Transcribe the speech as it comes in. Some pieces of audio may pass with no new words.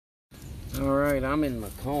Alright, I'm in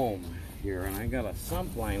McComb here, and I got a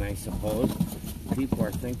sump line, I suppose. People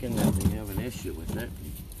are thinking that they have an issue with it.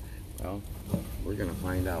 Well, we're going to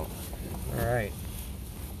find out. Alright,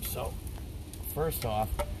 so first off,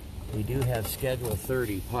 we do have Schedule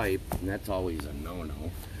 30 pipe, and that's always a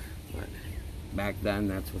no-no. But back then,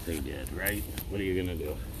 that's what they did, right? What are you going to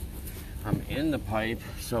do? I'm in the pipe,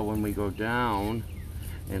 so when we go down,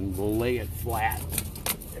 and we'll lay it flat,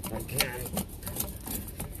 if I can.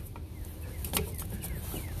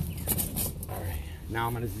 Alright, now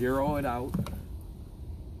I'm going to zero it out.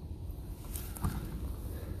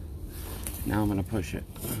 Now I'm going to push it.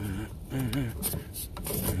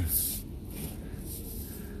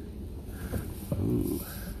 Ooh.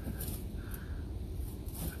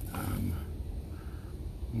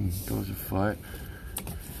 Goes a foot.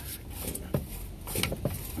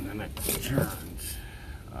 And then it turns.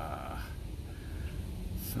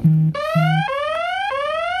 Something.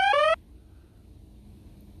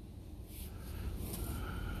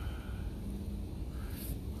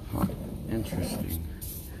 Huh, interesting.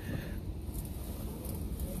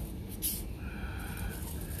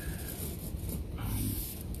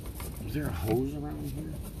 Is there a hose around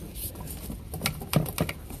here?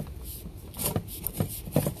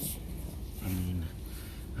 I mean,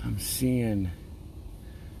 I'm seeing,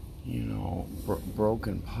 you know,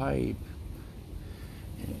 broken pipe.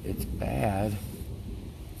 It's bad,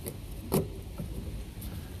 but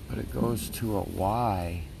it goes to a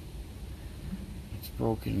Y. It's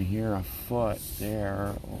broken here a foot,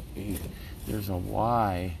 there. There's a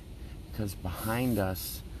Y because behind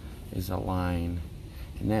us is a line.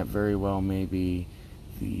 And that very well may be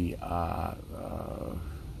the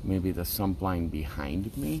maybe the sump line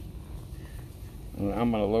behind me. And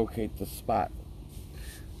I'm gonna locate the spot.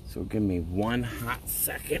 So give me one hot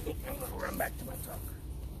second. I'm gonna run back to my truck.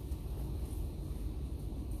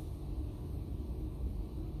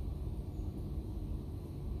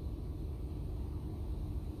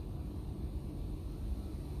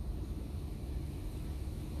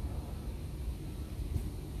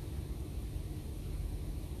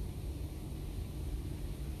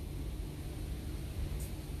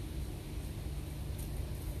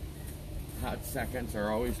 Hot seconds are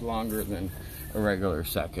always longer than a regular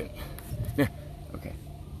second. Okay.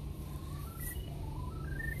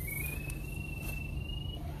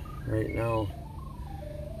 Right now,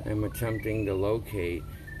 I'm attempting to locate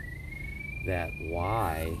that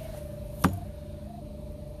Y.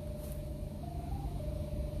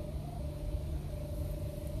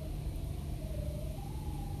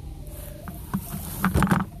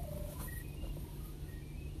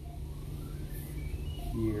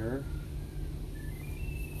 Here.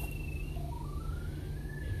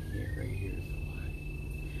 Right here's the line.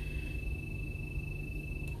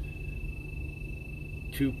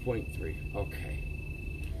 2.3. Okay.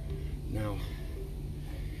 Now,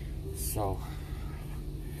 so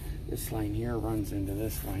this line here runs into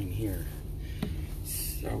this line here.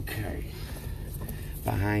 Okay.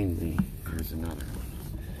 Behind me, there's another one.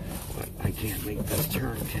 But I can't make this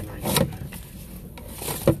turn, can I?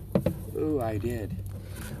 Ooh, I did.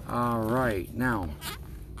 All right, now.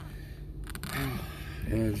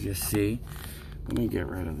 As you see, let me get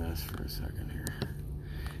rid of this for a second here.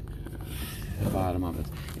 The bottom of it,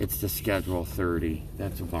 it's the Schedule 30.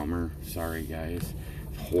 That's a bummer. Sorry, guys.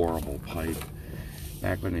 Horrible pipe.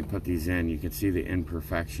 Back when they put these in, you could see the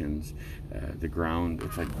imperfections. The ground,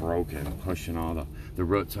 it's like broken, pushing all the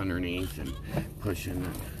roots underneath and pushing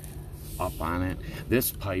it up on it.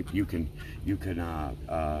 This pipe, you can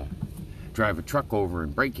drive a truck over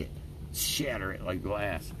and break it, shatter it like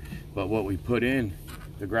glass. But what we put in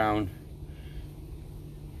the ground,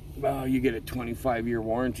 well, you get a 25-year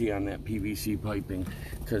warranty on that PVC piping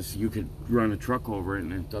because you could run a truck over it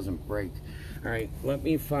and it doesn't break. All right, let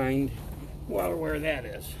me find where that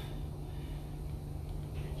is.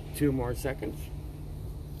 2 more seconds,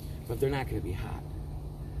 but they're not going to be hot.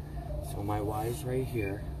 So my Y's right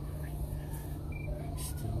here. I'm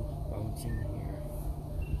still bouncing here.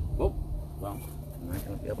 Oh, well, I'm not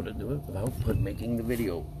going to be able to do it without making the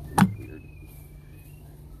video weird.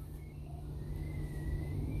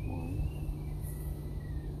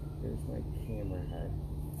 There's my camera head.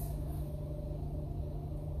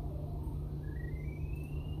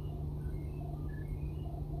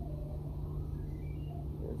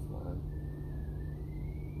 There's one.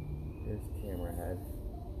 There's camera head.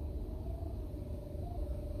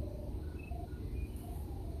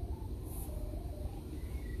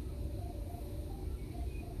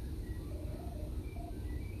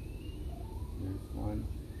 There's one.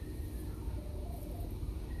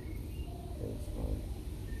 There's one.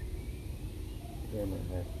 Camera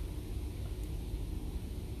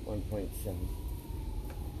 1.7.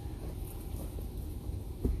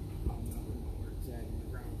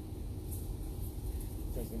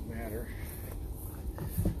 Doesn't matter.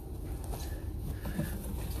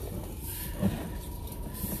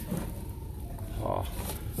 Oh,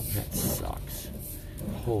 that sucks.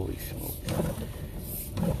 Holy smokes.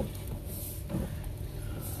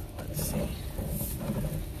 Let's see.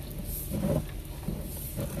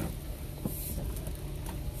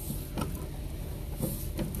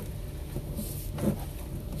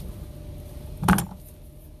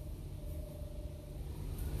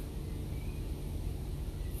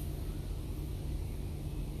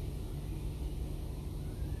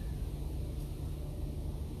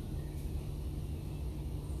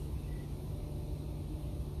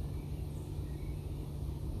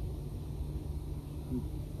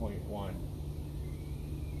 Point one.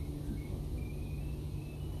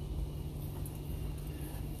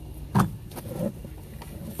 Look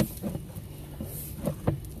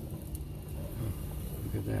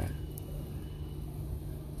at that.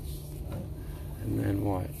 And then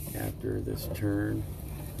what? After this turn,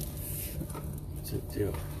 what's it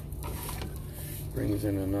do? Brings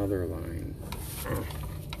in another line.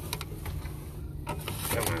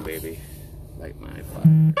 Come on, baby. Light my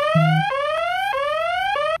fire.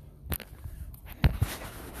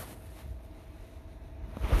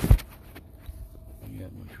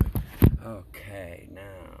 Okay,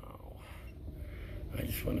 now I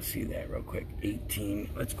just want to see that real quick. 18.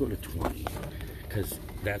 Let's go to 20, because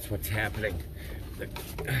that's what's happening.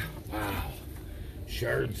 Wow,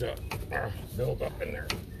 shards up, build up in there.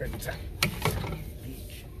 It's a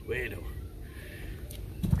beach. Way to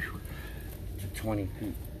 20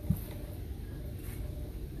 feet.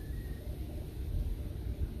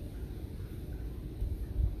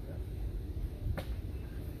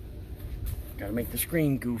 Gotta make the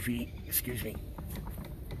screen goofy. Excuse me.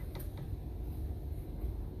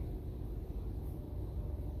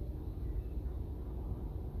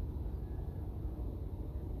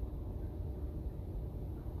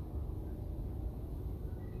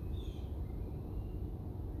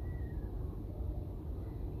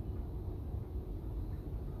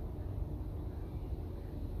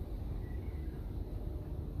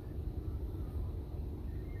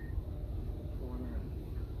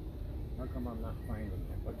 How come I'm not finding it?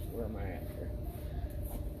 Where am I at here?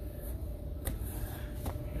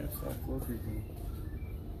 Yes, that's everything.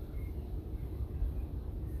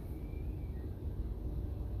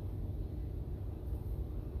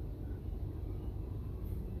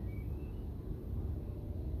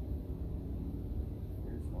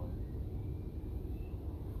 Here's one.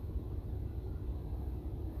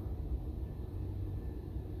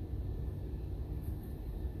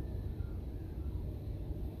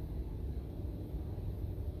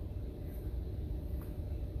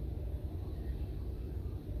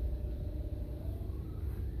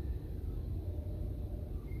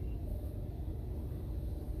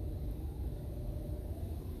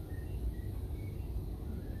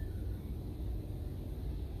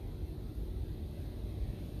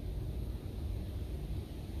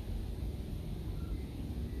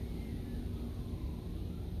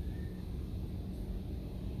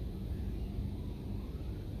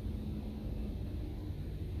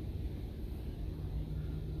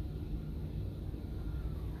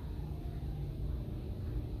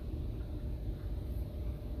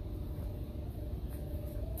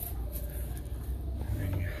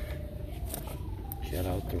 Jet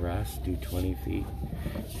out the rest, do 20 feet,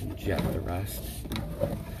 and jet the rest.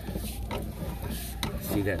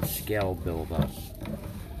 See that scale build up.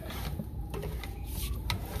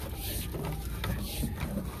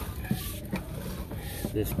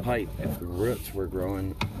 This pipe, if the roots were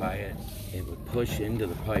growing by it, it would push into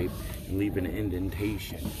the pipe and leave an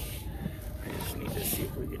indentation. I just need to see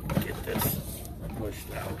if we can get this pushed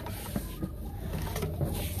out.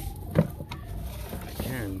 If I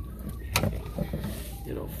can,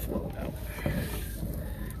 it'll float out.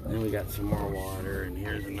 Then we got some more water, and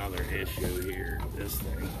here's another issue here, this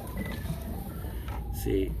thing.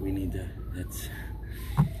 See, we need to, that's,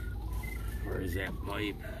 where is that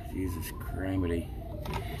pipe? Jesus Christ.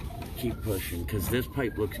 Keep pushing, because this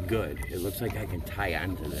pipe looks good. It looks like I can tie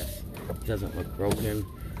onto this. It doesn't look broken.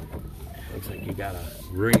 Looks like you got a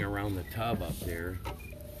ring around the tub up there.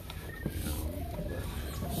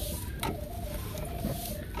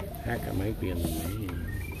 Heck, I might be in the main.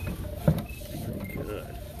 Pretty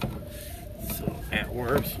good. So at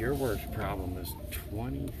worst, your worst problem is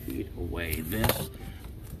 20 feet away. This,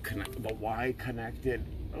 the Y connected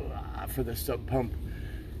for the sub pump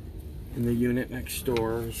in the unit next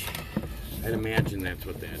door is I'd imagine that's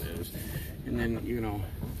what that is. And then, you know,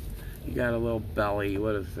 you got a little belly.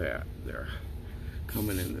 What is that there?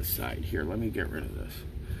 Coming in the side here. Let me get rid of this.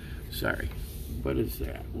 Sorry. What is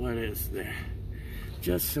that? What is that?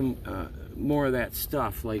 Just some more of that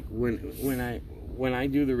stuff. Like when I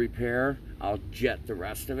do the repair, I'll jet the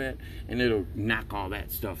rest of it, and it'll knock all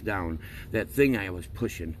that stuff down. That thing I was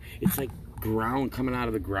pushing, it's like ground coming out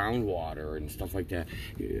of the groundwater and stuff like that.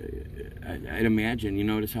 I'd imagine. You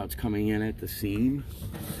notice how it's coming in at the seam,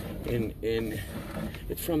 and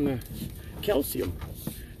it's from the calcium.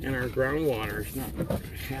 And our groundwater is not,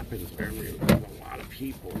 it happens everywhere to a lot of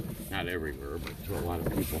people. Not everywhere, but to a lot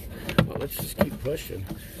of people. Well, let's just keep pushing.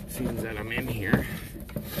 Seems that I'm in here.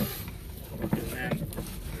 And then,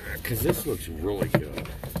 because this looks really good.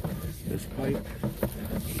 This pipe,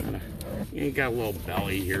 you got a little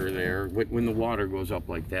belly here or there. When the water goes up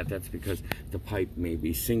like that, that's because the pipe may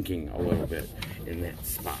be sinking a little bit in that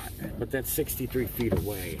spot. But that's 63 feet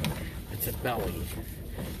away. It's a belly.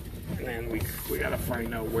 And then we got to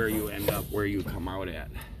find out where you end up, where you come out at.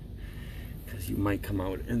 Because you might come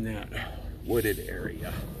out in that wooded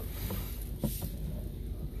area.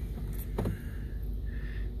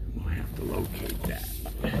 We'll have to locate that.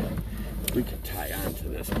 We can tie onto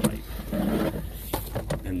this pipe.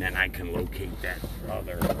 And then I can locate that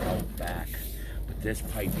other out back. But this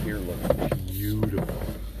pipe here looks beautiful.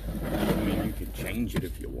 I mean, you can change it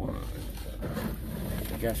if you want.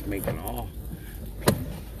 I guess making all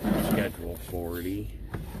schedule 40,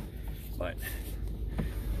 but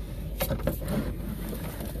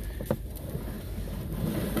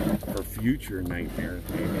for future nightmares,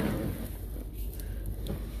 maybe.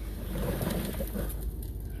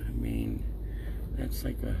 I mean, that's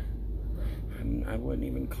like I wouldn't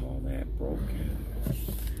even call that broken.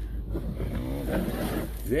 You know,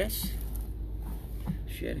 this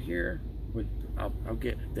shit here would, I'll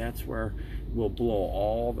get, that's where we'll blow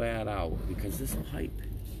all that out, because this pipe,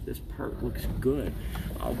 this part looks good.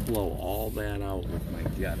 I'll blow all that out with my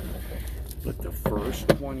jetter. But the first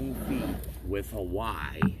 20 feet with a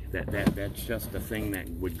Y, that's just the thing that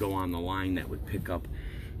would go on the line that would pick up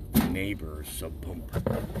the neighbor's sub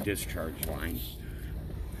pump discharge line.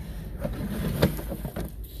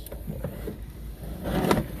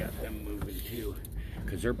 Got them moving too,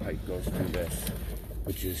 because their pipe goes through this,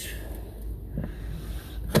 which is,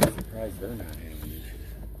 I'm surprised they're not having issues.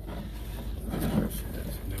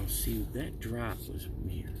 Now see, that drop was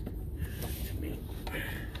weird to me.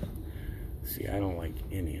 See, I don't like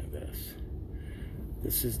any of this.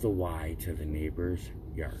 This is the Y to the neighbor's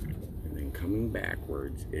yard. And then coming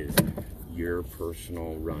backwards is your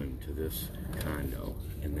personal run to this condo.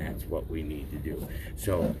 And that's what we need to do.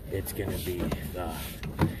 So it's gonna be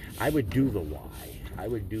I would do the Y. I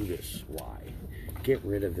would do this Y. Get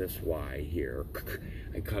rid of this Y here.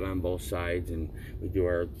 I cut on both sides, and we do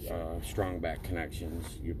our strong back connections.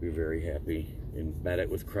 You'll be very happy. Embed it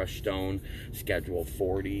with crushed stone, schedule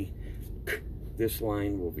 40. This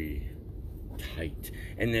line will be tight.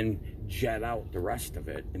 And then jet out the rest of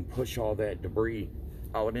it and push all that debris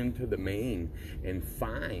out into the main and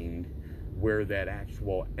find where that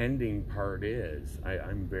actual ending part is.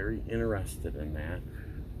 I'm very interested in that.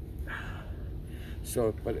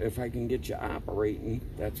 So, but if I can get you operating,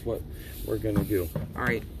 that's what we're gonna do. All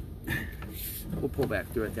right, we'll pull back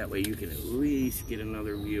through it. That way you can at least get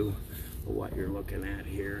another view of what you're looking at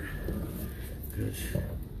here. Because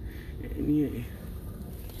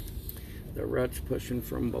the rut's pushing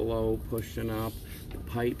from below, pushing up. The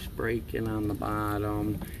pipe's breaking on the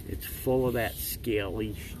bottom. It's full of that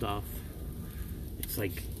scaly stuff. It's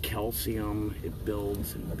like calcium. It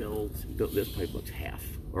builds and builds and builds. This pipe looks half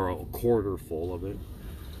or a quarter full of it,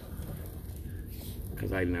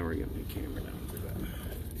 because I'd never get my camera down to that.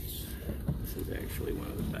 This is actually one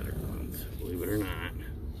of the better ones, believe it or not.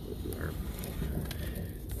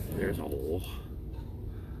 There's a hole.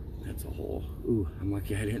 That's a hole. Ooh, I'm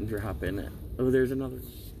lucky I didn't drop in it. Oh, there's another.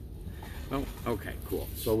 Oh, okay, cool.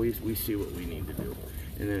 So we see what we need to do.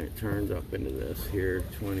 And then it turns up into this here,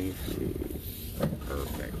 20 feet.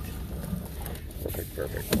 Perfect. Perfect,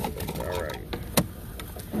 perfect, perfect. All right.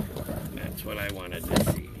 That's what I wanted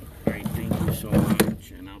to see. All right, thank you so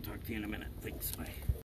much, and I'll talk to you in a minute. Thanks, bye.